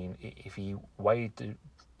undersized. I mean, if he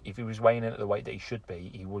was weighing in at the weight that he should be,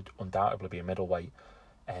 he would undoubtedly be a middleweight.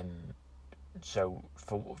 So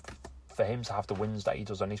for him to have the wins that he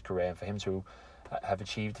does in his career, and for him to have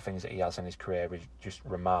achieved the things that he has in his career is just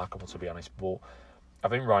remarkable, to be honest. But I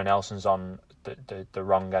think Roy Nelson's on the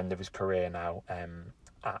wrong end of his career now.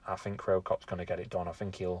 I think Cro Cop's going to get it done. I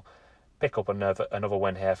think he'll pick up another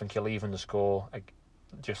win here. I think he'll even the score,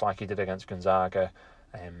 just like he did against Gonzaga.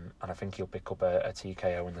 And I think he'll pick up a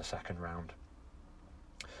TKO in the second round.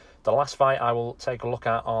 The last fight I will take a look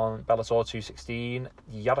at on Bellator 216,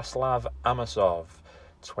 Yaroslav Amosov,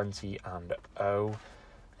 20-0.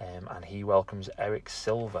 And he welcomes Eric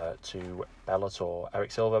Silva to Bellator.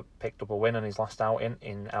 Eric Silva picked up a win in his last outing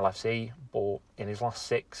in LFC, but in his last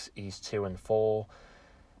 6, he's 2-4.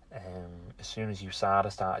 As soon as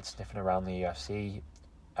USADA started sniffing around the UFC,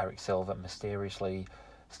 Eric Silva mysteriously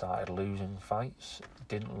started losing fights,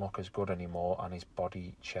 didn't look as good anymore, and his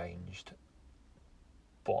body changed.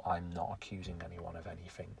 But I'm not accusing anyone of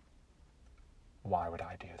anything. Why would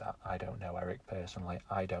I do that? I don't know Eric personally.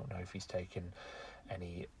 I don't know if he's taken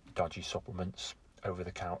any dodgy supplements over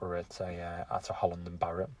the counter at a Holland and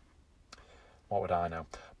Barrett. What would I know?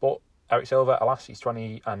 But Eric Silva, alas, he's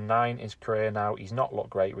 20-9 in his career now. He's not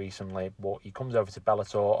looked great recently, but he comes over to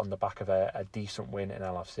Bellator on the back of a decent win in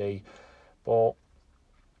LFC. But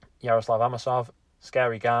Yaroslav Amosov,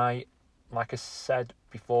 scary guy. Like I said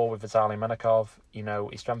before with Vitaly Menakov,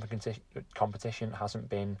 his strength and competition hasn't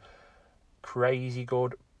been crazy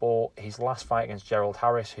good, but his last fight against Gerald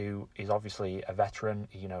Harris, who is obviously a veteran,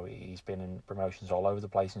 he's been in promotions all over the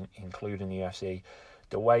place, including the UFC,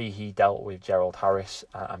 the way he dealt with Gerald Harris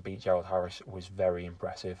and beat Gerald Harris was very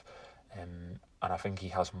impressive. And I think he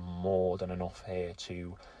has more than enough here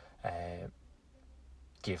to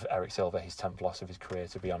give Eric Silva his 10th loss of his career,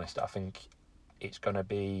 to be honest. I think it's going to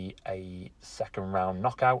be a second round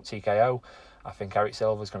knockout, TKO. I think Eric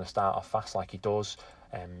Silva's going to start off fast like he does,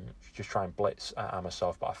 just try and blitz at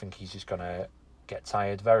Amosov, but I think he's just going to get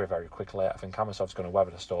tired very, very quickly. I think Amosov's going to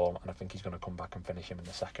weather the storm, and I think he's going to come back and finish him in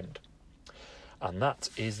the second. And that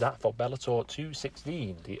is that for Bellator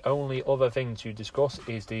 216. The only other thing to discuss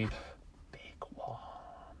is the big one.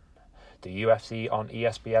 The UFC on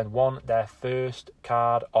ESPN won their first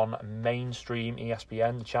card on mainstream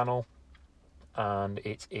ESPN channel, and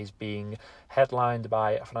it is being headlined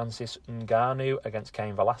by Francis Ngannou against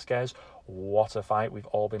Cain Velasquez. What a fight we've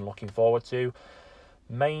all been looking forward to.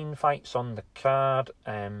 Main fights on the card.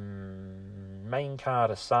 Main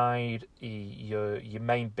card aside, your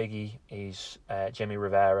main biggie is Jimmy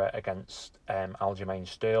Rivera against Aljamain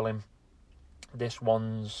Sterling. This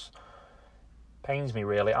one's pains me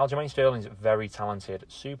really. Aljamain Sterling's very talented,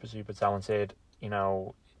 super talented.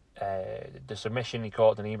 The submission he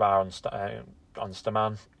caught the knee bar on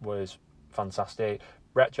Staman was fantastic.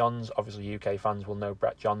 Brett Johns, obviously UK fans will know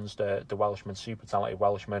Brett Johns, the Welshman, super talented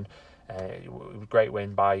Welshman. It was a great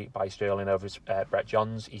win by Sterling over Brett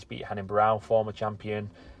Johns. He's beat Henin Brow, former champion.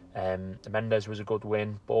 Mendes was a good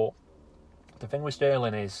win, but the thing with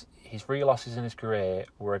Sterling is his 3 losses in his career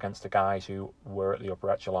were against the guys who were at the upper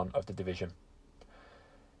echelon of the division.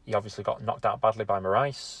 He obviously got knocked out badly by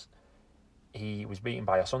Moraes. He was beaten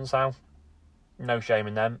by Asuncao. No shame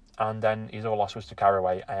in them. And then his other loss was to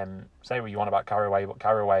Caraway. Say what you want about Caraway, but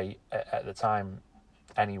Caraway at the time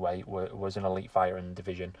anyway was an elite fighter in the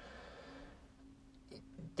division.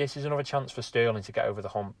 This is another chance for Sterling to get over the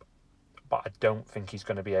hump, but I don't think he's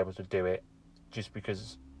going to be able to do it just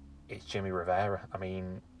because it's Jimmy Rivera. I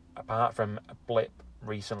mean, apart from a blip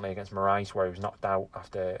recently against Moraes where he was knocked out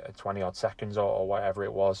after 20-odd seconds or whatever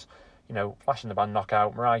it was, flashing the band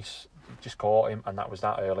knockout, Moraes just caught him and that was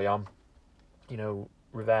that early on.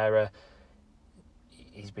 Rivera,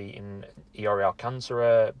 he's beaten Iori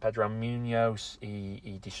Alcantara, Pedro Munoz,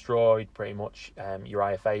 he destroyed pretty much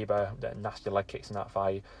Uriah Faber, the nasty leg kicks in that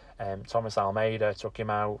fight. Thomas Almeida took him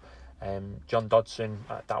out. John Dodson,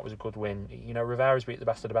 that was a good win. Rivera's beat the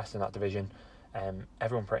best of the best in that division.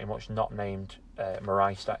 Everyone pretty much not named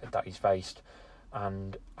Moraes that he's faced,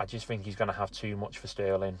 and I just think he's going to have too much for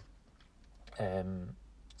Sterling.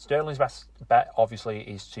 Sterling's best bet obviously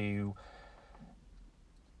is to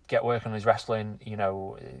get work on his wrestling,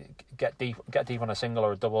 get deep on a single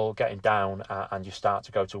or a double, get him down and just start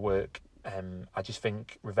to go to work. I just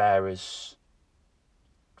think Rivera's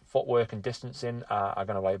footwork and distancing are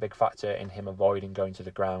going to play a big factor in him avoiding going to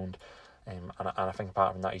the ground. And I think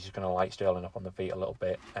apart from that, he's just going to light Sterling up on the feet a little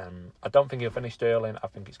bit. I don't think he'll finish Sterling. I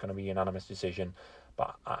think it's going to be a unanimous decision,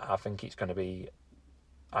 but I think it's going to be,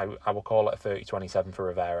 I will call it a 30-27 for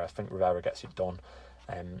Rivera. I think Rivera gets it done.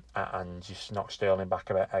 And just knock Sterling back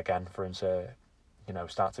a bit again for him to,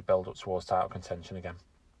 start to build up towards title contention again.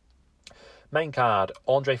 Main card,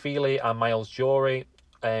 Andre Fili and Miles Jury,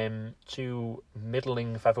 2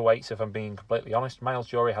 middling featherweights, if I'm being completely honest. Miles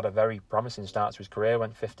Jury had a very promising start to his career,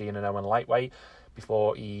 went 15-0 in lightweight,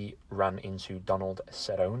 before he ran into Donald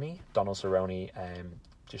Cerrone. Donald Cerrone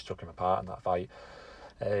just took him apart in that fight.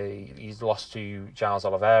 He's lost to Charles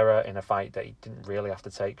Oliveira in a fight that he didn't really have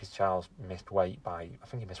to take because Charles missed weight by, I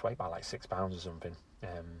think he missed weight by like 6 pounds or something.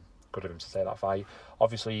 Good of him to take that fight.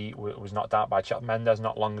 Obviously, was knocked out by Chad Mendes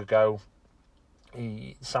not long ago.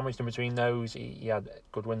 He sandwiched in between those. He had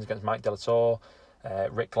good wins against Mike Bellator.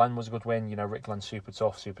 Rick Glenn was a good win. Rick Glenn's super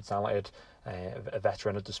tough, super talented, a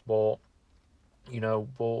veteran of the sport.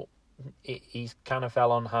 But he's kind of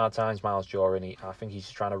fell on hard times, Miles Jury, and I think he's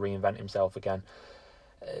just trying to reinvent himself again.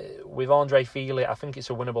 With Andre Fili, I think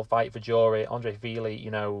it's a winnable fight for Jury. Andre Fili,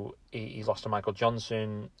 he's lost to Michael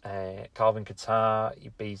Johnson, Calvin Kattar, he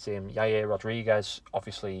beat him. Yair Rodriguez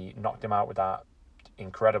obviously knocked him out with that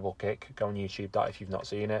incredible kick. Go on YouTube that if you've not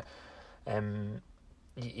seen it.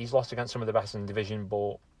 He's lost against some of the best in the division,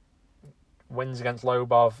 but wins against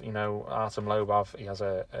Lobov, Artem Lobov, he has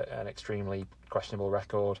an extremely questionable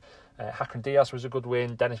record. Hakon Diaz was a good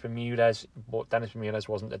win. Dennis Bermudez, but Dennis Bermudez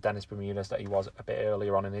wasn't the Dennis Bermudez that he was a bit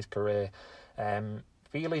earlier on in his career.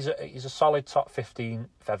 Fili's he's a solid top 15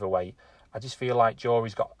 featherweight. I just feel like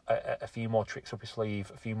Jury's got a few more tricks up his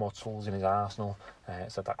sleeve, a few more tools in his arsenal. I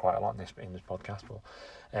said that quite a lot in this podcast, but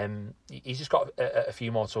he's just got a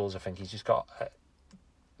few more tools. I think he's got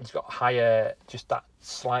higher, just that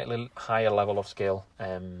slightly higher level of skill.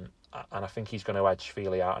 And I think he's going to edge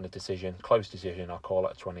Fili out in a decision, close decision. I'll call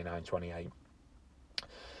it a 29-28.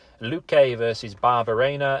 Luque versus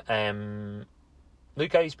Barberena.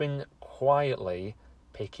 Luque's been quietly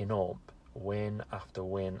picking up win after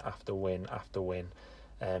win after win after win.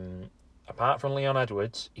 Apart from Leon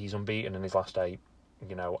Edwards, he's unbeaten in his last 8.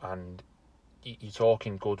 And you're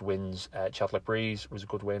talking good wins. Chadler Breeze was a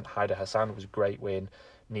good win. Haider Hassan was a great win.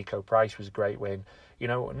 Nico Price was a great win.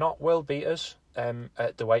 Not world beaters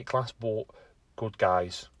at the weight class, but good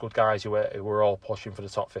guys who were all pushing for the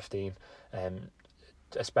top 15,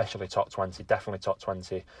 especially top 20, definitely top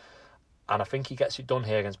 20. And I think he gets it done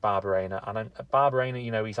here against Barberena. And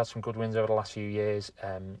Barberena, he's had some good wins over the last few years.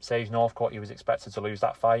 Sage Northcutt, he was expected to lose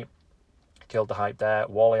that fight. Killed the hype there.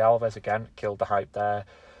 Wally Alves, again, killed the hype there.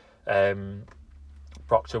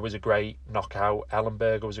 Proctor was a great knockout.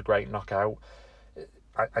 Ellenberger was a great knockout.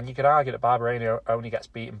 And you could argue that Barberena only gets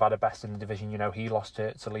beaten by the best in the division. He lost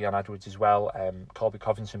to Leon Edwards as well. Colby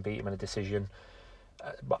Covington beat him in a decision.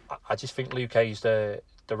 But I just think Luque's the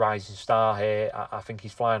rising star here. I think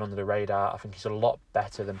he's flying under the radar. I think he's a lot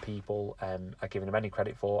better than people are giving him any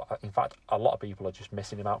credit for. In fact, a lot of people are just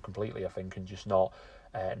missing him out completely, I think, and just not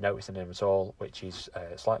noticing him at all, which is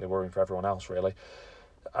slightly worrying for everyone else, really.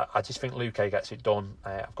 I just think Luque gets it done.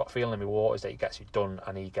 I've got a feeling in my waters that he gets it done,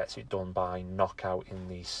 and he gets it done by knockout in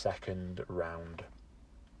the second round.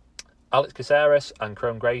 Alex Caceres and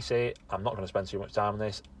Chrome Gracie, I'm not going to spend too much time on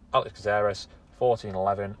this. Alex Caceres,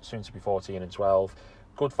 14-11, soon to be 14-12.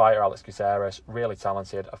 Good fighter, Alex Caceres, really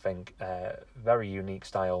talented, I think. Very unique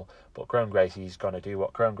style, but Chrome Gracie's going to do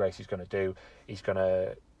what Chrome Gracie's going to do. He's going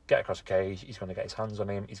to get across the cage, he's going to get his hands on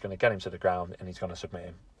him, he's going to get him to the ground, and he's going to submit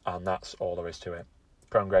him. And that's all there is to it.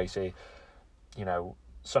 Chrome Gracie,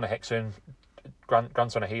 son of Hickson,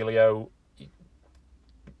 grandson of Helio.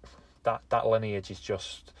 That lineage is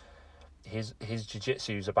just his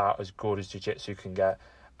jiu-jitsu's about as good as jiu-jitsu can get,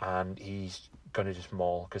 and he's going to just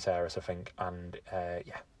maul Caceres, I think, and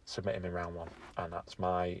submit him in round 1, and that's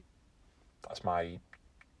my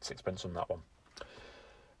sixpence on that one.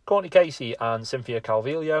 Courtney Casey and Cynthia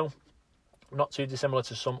Calvillo. Not too dissimilar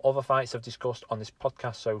to some other fights I've discussed on this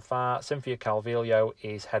podcast so far. Cynthia Calvillo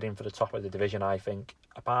is heading for the top of the division, I think.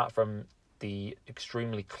 Apart from the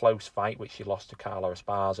extremely close fight, which she lost to Carla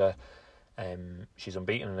Esparza, she's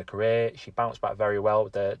unbeaten in her career. She bounced back very well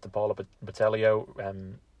with the Paula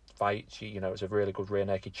Botelho fight. It was a really good rear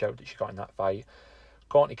naked choke that she got in that fight.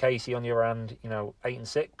 Courtney Casey, on the other hand,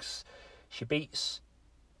 8-6. She beats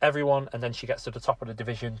everyone, and then she gets to the top of the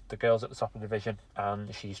division, the girls at the top of the division,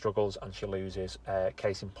 and she struggles and she loses.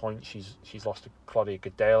 Case in point, she's lost to Claudia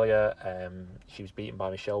Gadelia. She was beaten by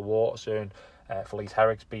Michelle Waterson. Felice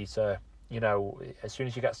Herrick's beat her. As soon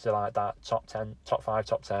as she gets to like that top 10, top 5,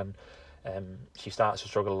 top 10, she starts to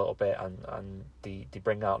struggle a little bit, and they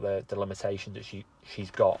bring out the limitation that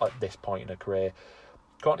she's got at this point in her career.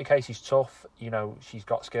 Courtney Casey's tough, she's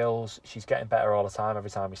got skills, she's getting better all the time,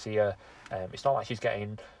 every time we see her. It's not like she's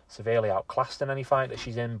getting severely outclassed in any fight that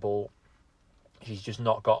she's in, but she's just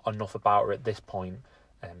not got enough about her at this point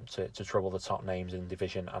to trouble the top names in the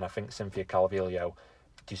division. And I think Cynthia Calvillo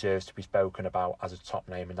deserves to be spoken about as a top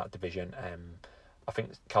name in that division. I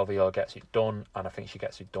think Calvillo gets it done, and I think she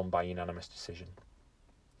gets it done by unanimous decision.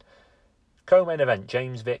 Co-main event,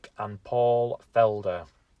 James Vick and Paul Felder.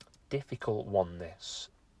 difficult one, this.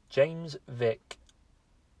 James Vick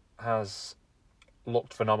has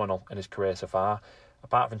looked phenomenal in his career so far.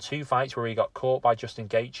 Apart from 2 fights where he got caught by Justin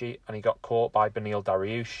Gaethje and he got caught by Beneil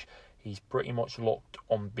Dariush, he's pretty much looked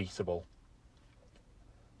unbeatable.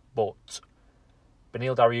 But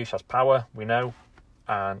Beneil Dariush has power, we know,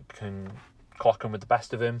 and can clock him with the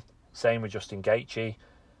best of him. Same with Justin Gaethje.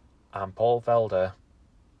 And Paul Felder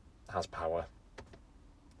has power.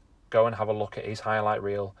 Go and have a look at his highlight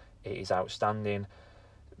reel. It is outstanding.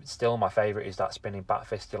 Still, my favourite is that spinning back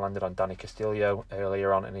fist he landed on Danny Castillo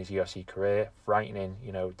earlier on in his UFC career. Frightening,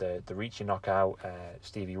 the reaching knockout.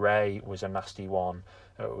 Stevie Ray was a nasty one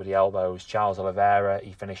with the elbows. Charles Oliveira,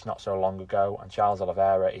 he finished not so long ago, and Charles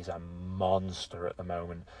Oliveira is a monster at the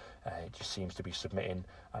moment. It just seems to be submitting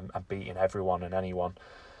and beating everyone and anyone.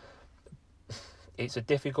 It's a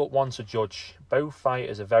difficult one to judge. Both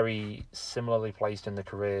fighters are very similarly placed in their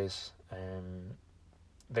careers.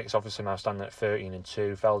 Vic's obviously now standing at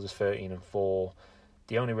 13-2. Felder's 13-4.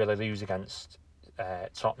 They only really lose against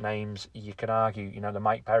top names. You can argue, the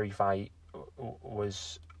Mike Perry fight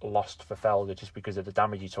was lost for Felder just because of the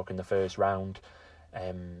damage he took in the first round,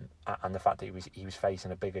 and the fact that he was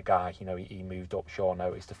facing a bigger guy. He moved up short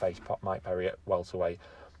notice to face Mike Perry at welterweight.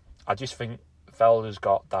 I just think Felder's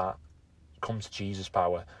got that come to Jesus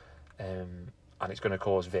power, and it's going to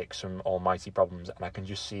cause Vic some almighty problems, and I can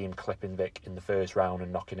just see him clipping Vic in the first round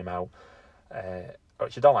and knocking him out,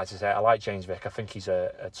 which I don't like to say. I like James Vick. I think he's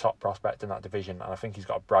a top prospect in that division, and I think he's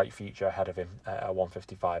got a bright future ahead of him at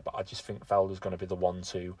 155, but I just think Felder's going to be the one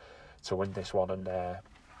to win this one and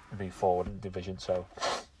move forward in the division. So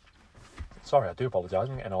sorry, I do apologise.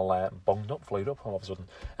 I'm getting all bunged up, flued up all of a sudden.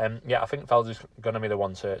 I think Felder's going to be the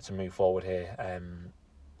one to move forward here.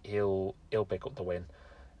 He'll pick up the win,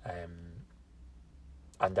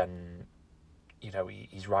 and then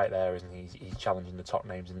he's right there, isn't he? He's challenging the top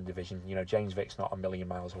names in the division. James Vick's not a million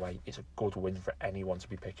miles away. It's a good win for anyone to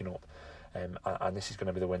be picking up, and this is going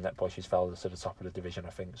to be the win that pushes Felder to the top of the division, I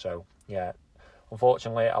think. So yeah,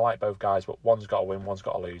 unfortunately, I like both guys, but one's got to win, one's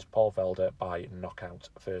got to lose. Paul Felder by knockout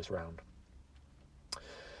first round.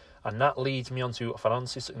 And that leads me on to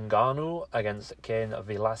Francis Ngannou against Cain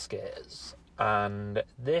Velasquez. And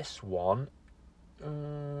this one,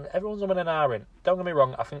 everyone's umming and ahhing. Don't get me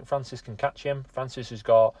wrong, I think Francis can catch him. Francis has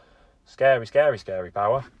got scary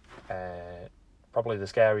power. Probably the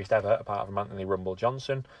scariest ever, apart from Anthony Rumble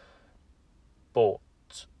Johnson. But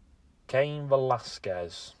Cain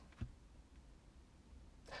Velasquez,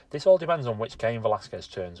 this all depends on which Cain Velasquez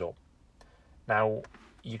turns up. Now,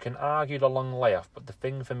 you can argue the long layoff, but the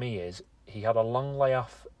thing for me is he had a long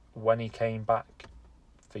layoff when he came back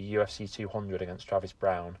for UFC 200 against Travis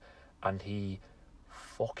Brown, and he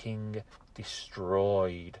fucking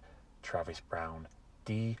destroyed Travis Brown.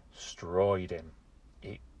 Destroyed him.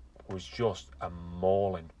 It was just a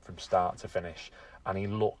mauling from start to finish, and he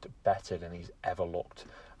looked better than he's ever looked.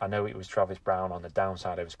 I know it was Travis Brown on the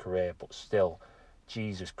downside of his career, but still,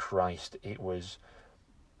 Jesus Christ, it was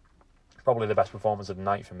probably the best performance of the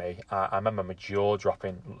night for me. I remember my jaw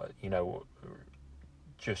dropping,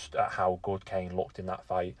 just at how good Cain looked in that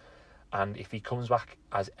fight. And if he comes back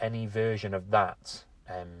as any version of that,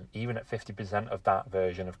 even at 50% of that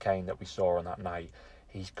version of Cain that we saw on that night,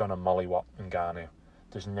 he's going to mollywop Ngannou.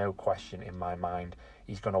 There's no question in my mind.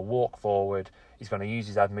 He's going to walk forward. He's going to use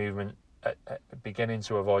his head movement at beginning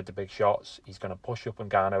to avoid the big shots. He's going to push up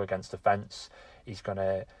Ngannou against the fence. He's going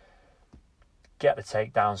to get the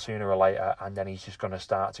takedown sooner or later, and then he's just going to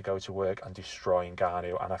start to go to work and destroy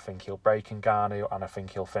Ngannou. And I think he'll break Ngannou, and I think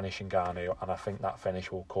he'll finish Ngannou, and I think that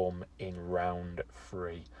finish will come in round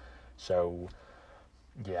 3. So,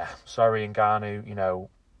 yeah, sorry Ngannou,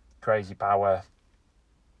 crazy power,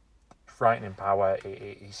 frightening power.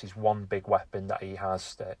 It's his one big weapon that he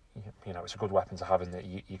has that, it's a good weapon to have in that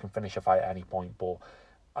you can finish a fight at any point, but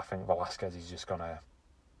I think Velasquez is just going to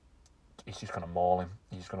maul him.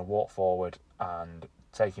 He's going to walk forward and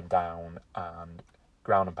take him down and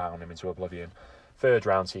ground and pound him into oblivion. Third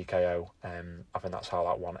round TKO. I think that's how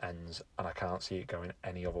that one ends, and I can't see it going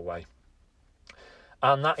any other way.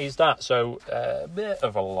 And that is that. So a bit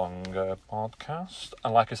of a longer podcast.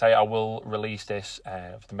 And like I say, I will release this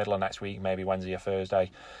for the middle of next week, maybe Wednesday or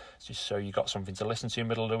Thursday, just so you got something to listen to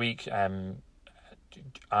middle of the week. And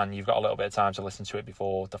you've got a little bit of time to listen to it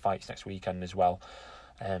before the fights next weekend as well.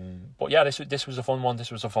 But yeah, this was a fun one.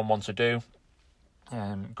 This was a fun one to do.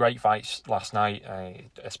 Great fights last night,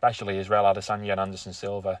 especially Israel Adesanya and Anderson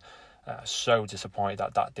Silva. So disappointed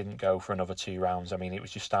that didn't go for another 2 rounds. I mean, it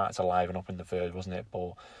was just starting to liven up in the third, wasn't it?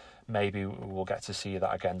 But maybe we'll get to see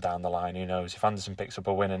that again down the line. Who knows? If Anderson picks up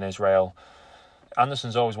a win in Israel,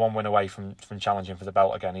 Anderson's always one win away from challenging for the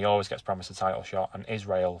belt again. He always gets promised a title shot, and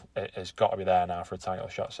Israel has got to be there now for a title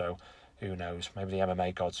shot. So who knows? Maybe the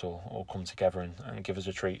MMA gods will come together and give us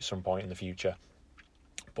a treat at some point in the future.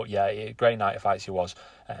 But yeah, great night of fights he was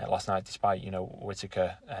last night, despite,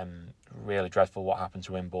 Whittaker, really dreadful what happened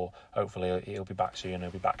to him, but hopefully he'll be back soon,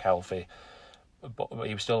 he'll be back healthy. But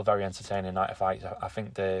he was still a very entertaining night of fights. I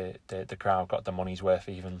think the crowd got the money's worth,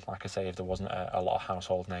 even, like I say, if there wasn't a lot of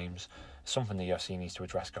household names. Something the UFC needs to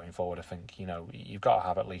address going forward. I think, you've got to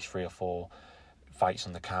have at least 3 or 4 fights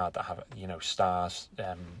on the card that have, stars,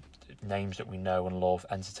 names that we know and love,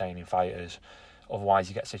 entertaining fighters. Otherwise,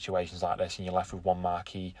 you get situations like this and you're left with one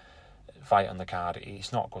marquee fight on the card.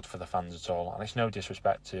 It's not good for the fans at all. And it's no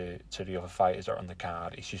disrespect to the other fighters that are on the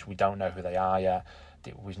card. It's just we don't know who they are yet.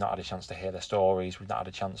 We've not had a chance to hear their stories. We've not had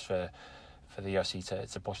a chance for the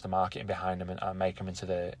UFC to push the marketing behind them and make them into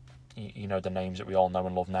the names that we all know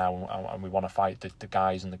and love now. And we want to fight the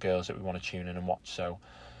guys and the girls that we want to tune in and watch. So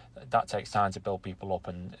that takes time to build people up.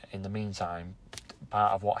 And in the meantime,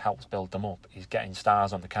 part of what helps build them up is getting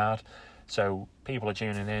stars on the card. So people are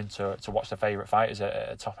tuning in to watch their favourite fighters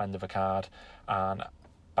at the top end of a card, and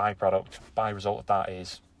by result of that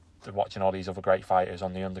is they're watching all these other great fighters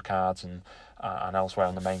on the undercards and elsewhere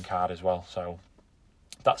on the main card as well. So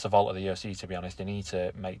that's the fault of the UFC, to be honest. They need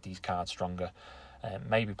to make these cards stronger.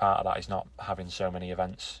 Maybe part of that is not having so many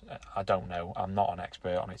events. I don't know. I'm not an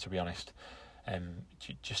expert on it, to be honest.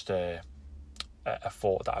 Just a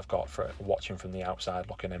thought that I've got for watching from the outside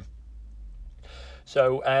looking in.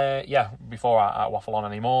 So, before I waffle on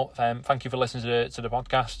anymore, thank you for listening to the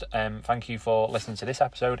podcast. Thank you for listening to this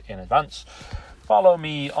episode in advance. Follow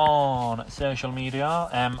me on social media.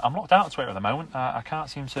 I'm locked out of Twitter at the moment. I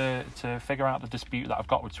can't seem to figure out the dispute that I've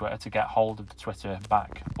got with Twitter to get hold of the Twitter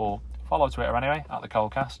back. But follow Twitter anyway, at the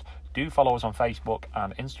Colecast. Do follow us on Facebook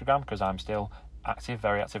and Instagram, because I'm still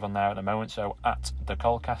very active on there at the moment. So, at the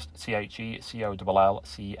Colecast,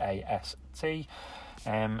 TheCollCast.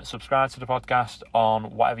 Subscribe to the podcast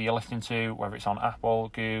on whatever you're listening to, whether it's on Apple,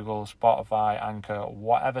 Google, Spotify, Anchor,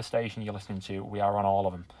 whatever station you're listening to. We are on all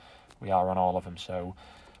of them. So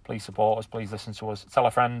please support us, please listen to us. Tell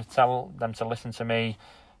a friend, tell them to listen to me.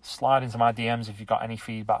 Slide into my DMs if you've got any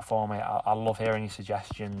feedback for me. I love hearing your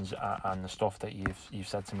suggestions, and the stuff that you've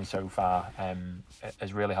said to me so far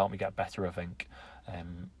has really helped me get better, I think.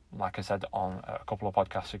 Like I said on a couple of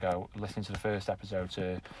podcasts ago, listening to the first episode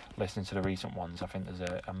to listening to the recent ones, I think there's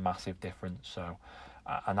a massive difference. So,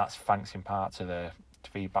 and that's thanks in part to the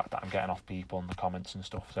feedback that I'm getting off people in the comments and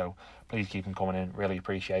stuff. So please keep them coming in, really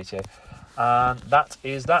appreciate it. And that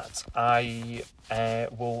is that. I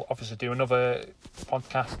will obviously do another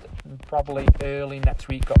podcast probably early next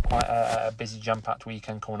week. Got quite a busy jam-packed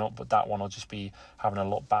weekend coming up, but that one will just be having a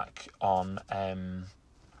look back on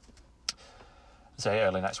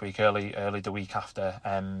early next week, early the week after.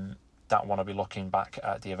 That one will be looking back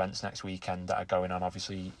at the events next weekend that are going on.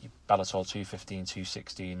 Obviously, Bellator 215,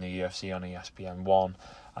 216, the UFC on ESPN 1,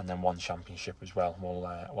 and then one championship as well. We'll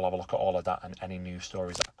have a look at all of that and any news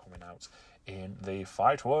stories that are coming out in the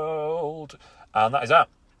fight world. And that is that.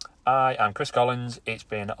 I am Chris Collins. It's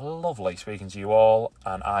been lovely speaking to you all,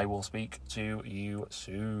 and I will speak to you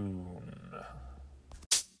soon.